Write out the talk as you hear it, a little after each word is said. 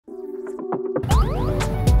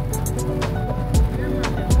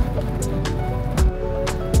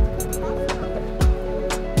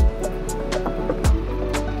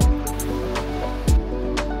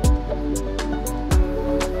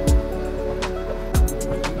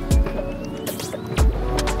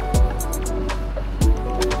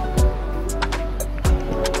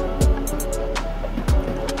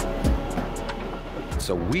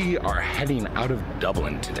We are heading out of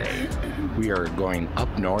Dublin today. We are going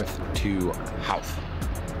up north to Howth.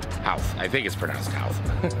 Howth, I think it's pronounced Howth.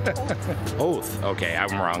 Hoth, okay,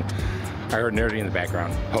 I'm wrong. I heard nerdy in the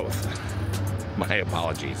background. Hoth, my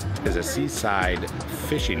apologies. It's a seaside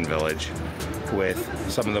fishing village with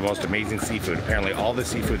some of the most amazing seafood. Apparently all the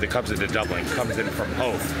seafood that comes into Dublin comes in from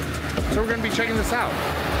Hoth. So we're gonna be checking this out.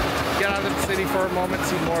 Get out of the city for a moment,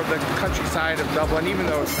 see more of the countryside of Dublin, even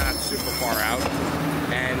though it's not super far out.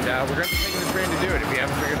 And we're gonna be taking the train to do it if you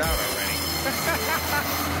haven't figured it out already.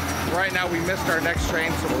 Right now we missed our next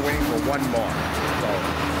train, so we're waiting for one more. So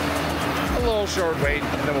a little short wait,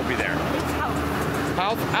 and then we'll be there.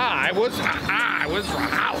 Howth? I was Howth. I was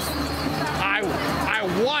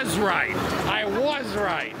right. I was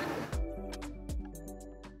right.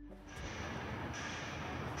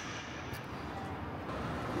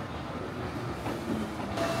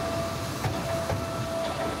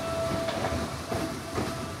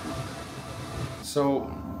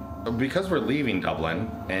 So, because we're leaving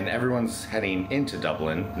Dublin and everyone's heading into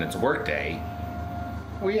Dublin and it's work day,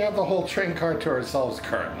 we have the whole train car to ourselves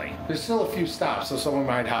currently. There's still a few stops, so someone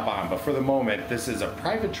might hop on, but for the moment, this is a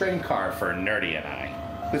private train car for Nerdy and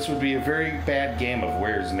I. This would be a very bad game of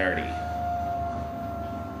Where's Nerdy?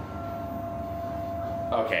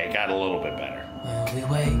 Okay, got a little bit better. When we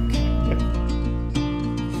wake,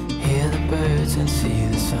 hear the birds and see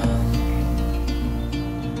the sun.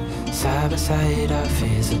 Side by side, our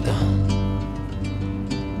fears are done.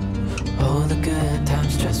 Oh, the good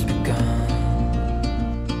times just begun.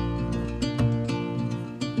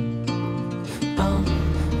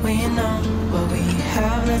 We know what we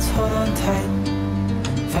have, let's hold on tight.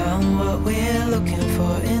 Found what we're looking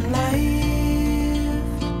for in life.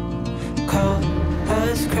 Call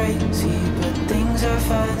us crazy, but things are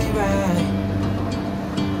finally right.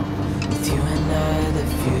 With you and I, the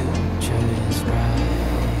future is bright.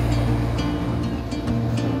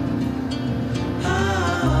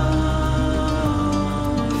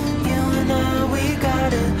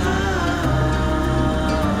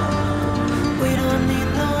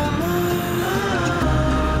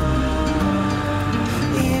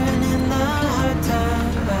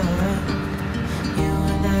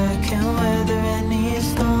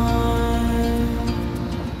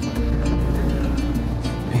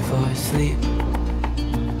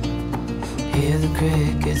 Hear the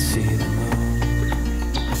crickets, see the moon.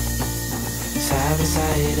 Side by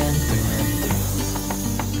side and through.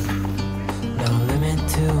 No limit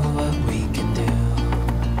to what we can do.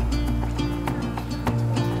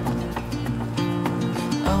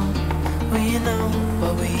 Oh, we know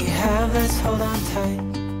what we have, let's hold on tight.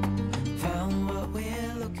 Found what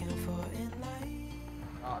we're looking for in life.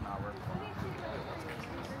 Oh, no,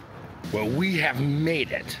 well, we have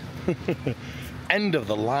made it. End of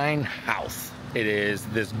the line house. It is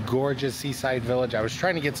this gorgeous seaside village. I was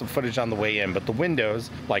trying to get some footage on the way in, but the windows,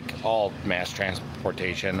 like all mass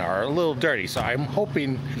transportation, are a little dirty. So I'm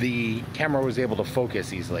hoping the camera was able to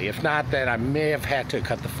focus easily. If not, then I may have had to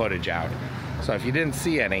cut the footage out. So if you didn't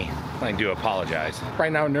see any, I do apologize.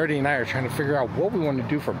 Right now, Nerdy and I are trying to figure out what we want to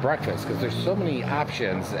do for breakfast because there's so many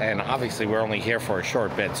options, and obviously we're only here for a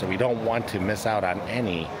short bit, so we don't want to miss out on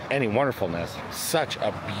any wonderfulness. Such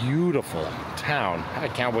a beautiful town. I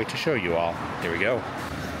can't wait to show you all. Here we go.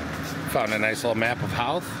 Found a nice little map of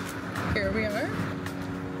Howth. Here we are.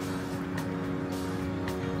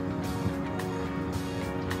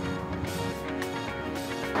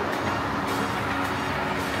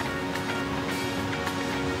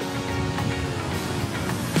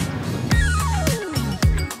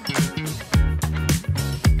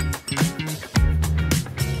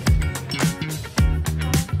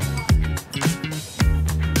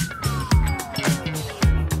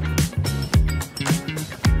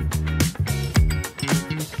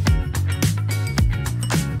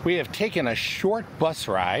 We have taken a short bus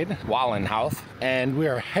ride while in Howth, and we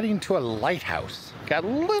are heading to a lighthouse. Got a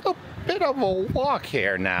little bit of a walk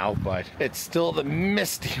here now, but it's still the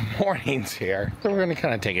misty mornings here. So we're gonna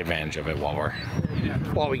kind of take advantage of it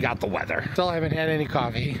while we got the weather. Still haven't had any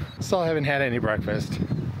coffee, still haven't had any breakfast.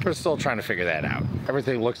 We're still trying to figure that out.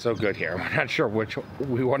 Everything looks so good here. We're not sure which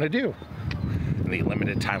we want to do in the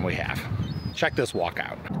limited time we have. Check this walk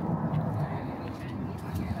out.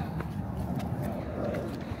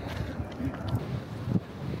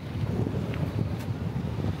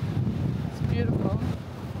 Beautiful.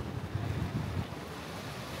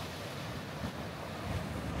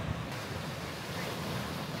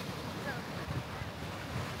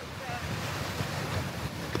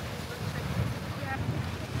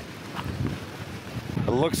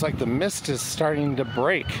 It looks like the mist is starting to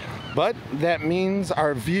break. But that means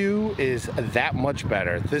our view is that much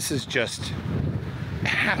better. This is just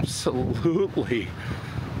absolutely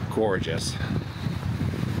gorgeous.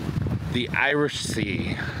 The Irish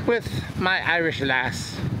Sea with my Irish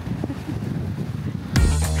lass.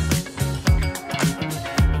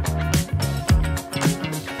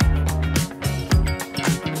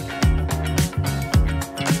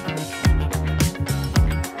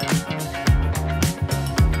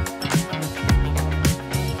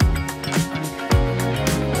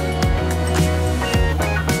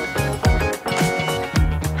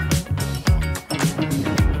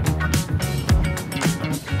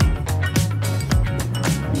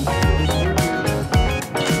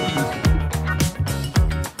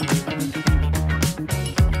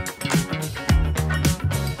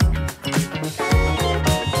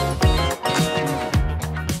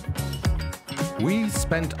 We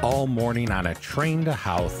spent all morning on a train to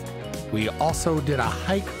Howth. We also did a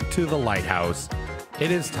hike to the lighthouse.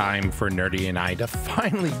 It is time for Nerdy and I to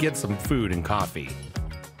finally get some food and coffee.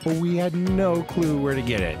 But we had no clue where to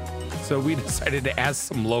get it, so we decided to ask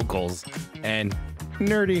some locals, and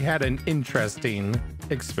Nerdy had an interesting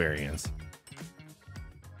experience.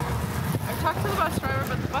 I talked to the bus driver,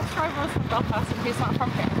 but the bus driver was from Belfast and he's not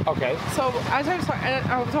from here. Okay. So as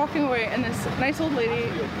I was walking away, and this nice old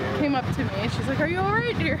lady came up to me and she's like, "Are you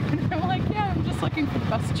alright, dear?" And I'm like, "Yeah, I'm just looking for the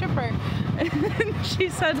bus chipper." And she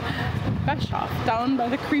said, "Beshoff, down by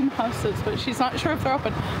the cream houses," but she's not sure if they're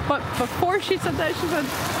open. But before she said that, she said,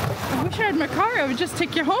 "I wish I had my car, I would just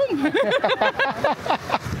take you home."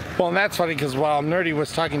 Well, and that's funny because while Nerdy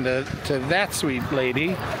was talking to that sweet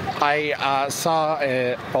lady, I saw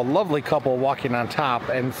a lovely couple walking on top,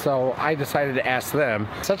 and so I decided to ask them.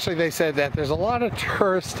 Essentially, they said that there's a lot of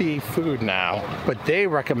touristy food now, but they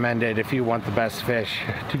recommended, if you want the best fish,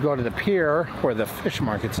 to go to the pier where the fish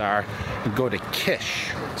markets are and go to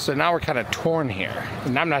Kish. So now we're kind of torn here,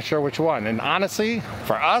 and I'm not sure which one. And honestly,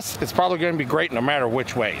 for us, it's probably going to be great no matter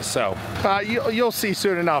which way. So you'll see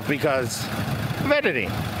soon enough because of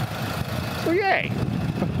editing. Well, yay!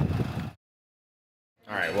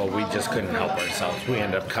 All right, well, we just couldn't help ourselves. We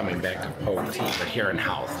ended up coming back to Poke Tea, but here in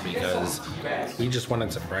Howth, because we just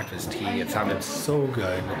wanted some breakfast tea. It sounded so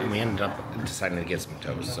good, and we ended up deciding to get some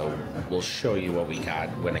toast. So we'll show you what we got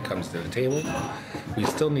when it comes to the table. We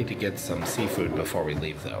still need to get some seafood before we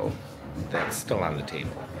leave, though. That's still on the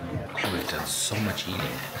table. Oh, we've done so much eating.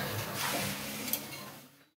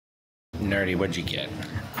 Nerdy, what'd you get?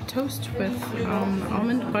 Toast with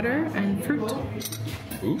almond butter and fruit.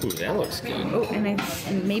 Ooh, that looks good. Oh, and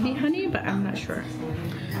maybe honey, but I'm not sure.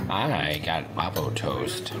 I got avo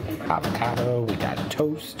toast. Avocado, we got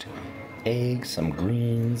toast, eggs, some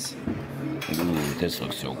greens. Ooh, this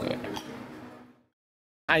looks so good.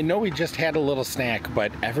 I know we just had a little snack,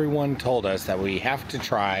 but everyone told us that we have to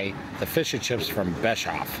try the fish and chips from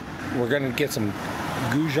Beshoff. We're gonna get some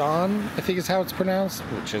goujon, I think is how it's pronounced,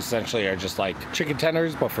 which essentially are just like chicken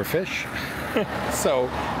tenders but for fish. So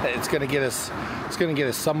it's gonna get us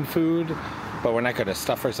some food, but we're not gonna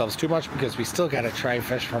stuff ourselves too much because we still gotta try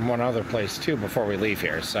fish from one other place too before we leave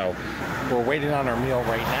here. So we're waiting on our meal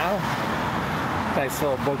right now. Nice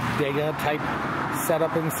little bodega type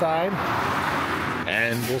setup inside,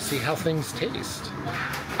 and we'll see how things taste.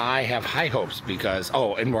 I have high hopes because,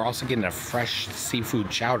 oh, and we're also getting a fresh seafood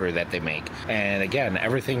chowder that they make. And again,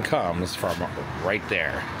 everything comes from right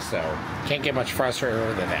there. So can't get much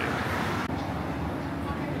fresher than that.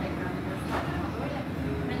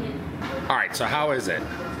 All right, so how is it?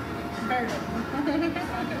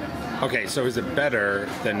 Okay, so is it better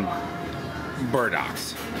than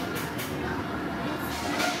Burdocks?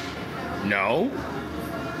 No?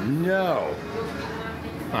 No.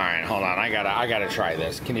 All right, hold on. I gotta try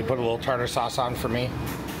this. Can you put a little tartar sauce on for me?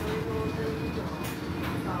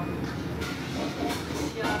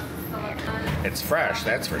 It's fresh,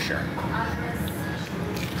 that's for sure.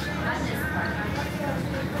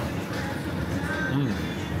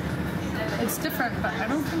 It's different, but I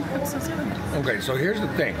don't think it's as good. Okay, so here's the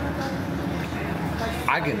thing.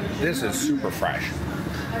 This is super fresh.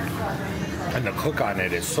 And the cook on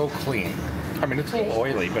it is so clean. I mean, it's a little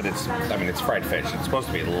oily, but it's fried fish. It's supposed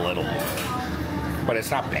to be a little oily, but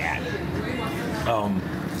it's not bad.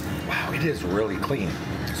 Wow, it is really clean.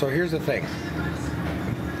 So here's the thing.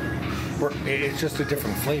 It's just a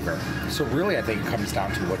different flavor. So really, I think it comes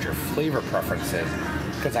down to what your flavor preference is.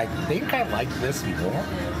 Because I think I like this more,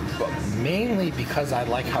 but mainly because I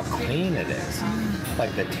like how clean it is.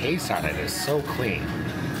 Like the taste on it is so clean.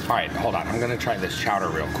 All right, hold on. I'm gonna try this chowder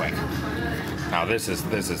real quick. Now this is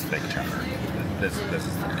thick chowder. This is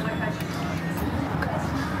thick.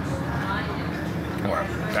 Well,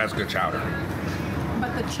 that's good chowder.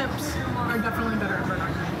 But The chips are definitely better at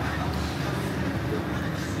burdock.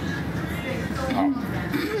 Oh.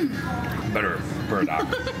 Better burdock.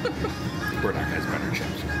 Burdock has better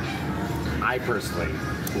chips. I personally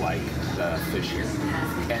like the fish here.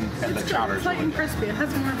 And the chowder. It's light and crispy. It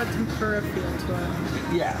has more of a tempura feel to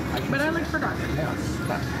it. Yeah. But I like burdock. Yeah.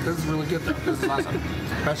 This is really good though. This is awesome.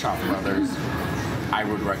 Beshoff Brothers, I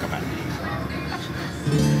would recommend.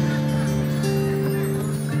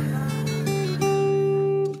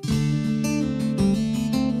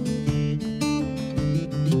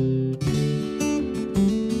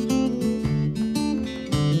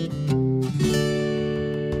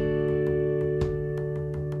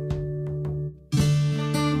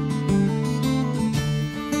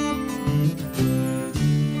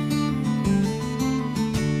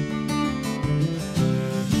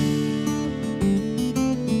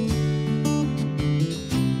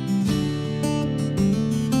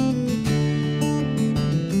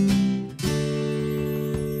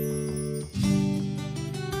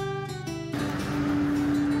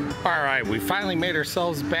 All right, we finally made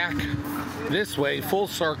ourselves back this way, full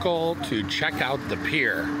circle, to check out the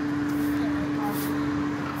pier.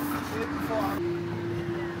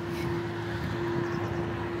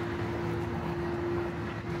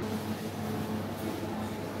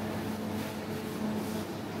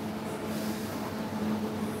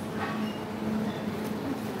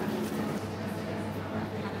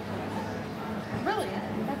 Really?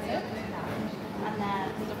 That's it? And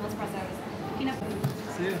then the double espressos. Peanut butter.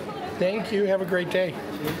 Thank you, have a great day.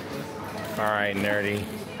 All right, Nerdy,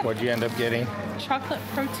 what'd you end up getting? Chocolate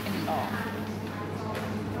protein ball.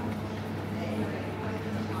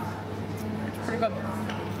 It's pretty good.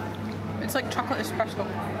 It's like chocolate espresso.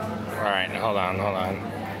 All right, hold on.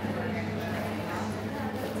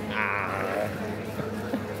 Ah.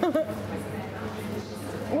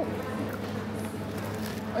 Ooh.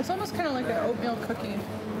 It's almost kind of like an oatmeal cookie.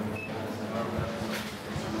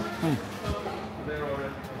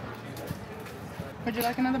 Would you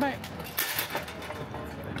like another bite?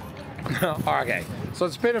 Okay, so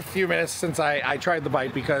it's been a few minutes since I tried the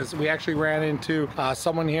bite because we actually ran into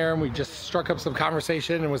someone here and we just struck up some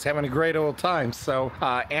conversation and was having a great old time. So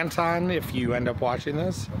Anton, if you end up watching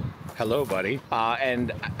this, hello buddy.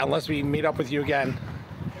 And unless we meet up with you again,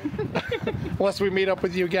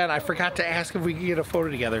 I forgot to ask if we could get a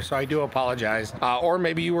photo together, so I do apologize. Or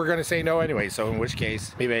maybe you were going to say no anyway, so in which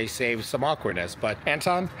case, maybe I saved some awkwardness. But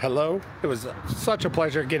Anton, hello. It was such a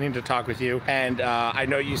pleasure getting to talk with you. And I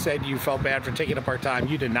know you said you felt bad for taking up our time.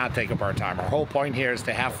 You did not take up our time. Our whole point here is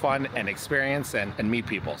to have fun and experience and meet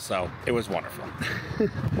people. So it was wonderful.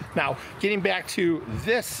 Now, getting back to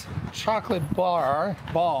this chocolate ball.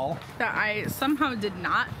 That I somehow did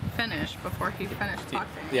not finish before he finished talking.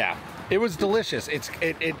 Yeah. It was delicious.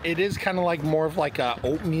 It is kind of like more of like a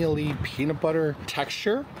oatmeal-y peanut butter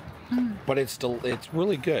texture, but it's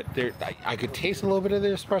really good. I could taste a little bit of the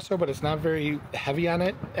espresso, but it's not very heavy on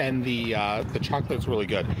it, and the chocolate's really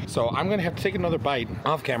good. So I'm gonna have to take another bite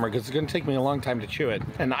off camera because it's gonna take me a long time to chew it,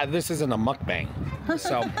 and this isn't a mukbang.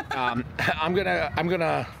 So I'm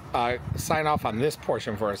gonna sign off on this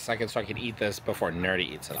portion for a second so I can eat this before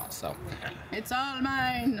Nerdy eats it all. So It's all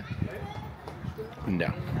mine.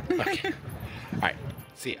 no. Okay. All right.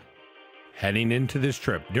 See ya. Heading into this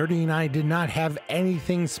trip, Nerdy and I did not have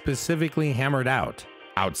anything specifically hammered out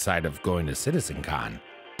outside of going to citizencon.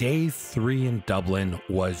 Day 3 in Dublin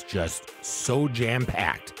was just so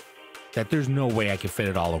jam-packed that there's no way I could fit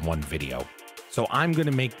it all in one video. So I'm going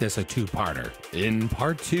to make this a two-parter. In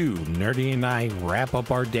part 2, Nerdy and I wrap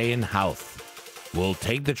up our day in Howth. We'll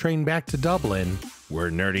take the train back to Dublin,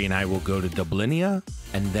 where Nerdy and I will go to Dublinia,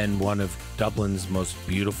 and then one of Dublin's most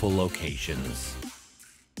beautiful locations.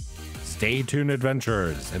 Stay tuned,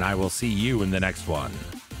 adventurers, and I will see you in the next one.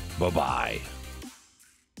 Bye-bye.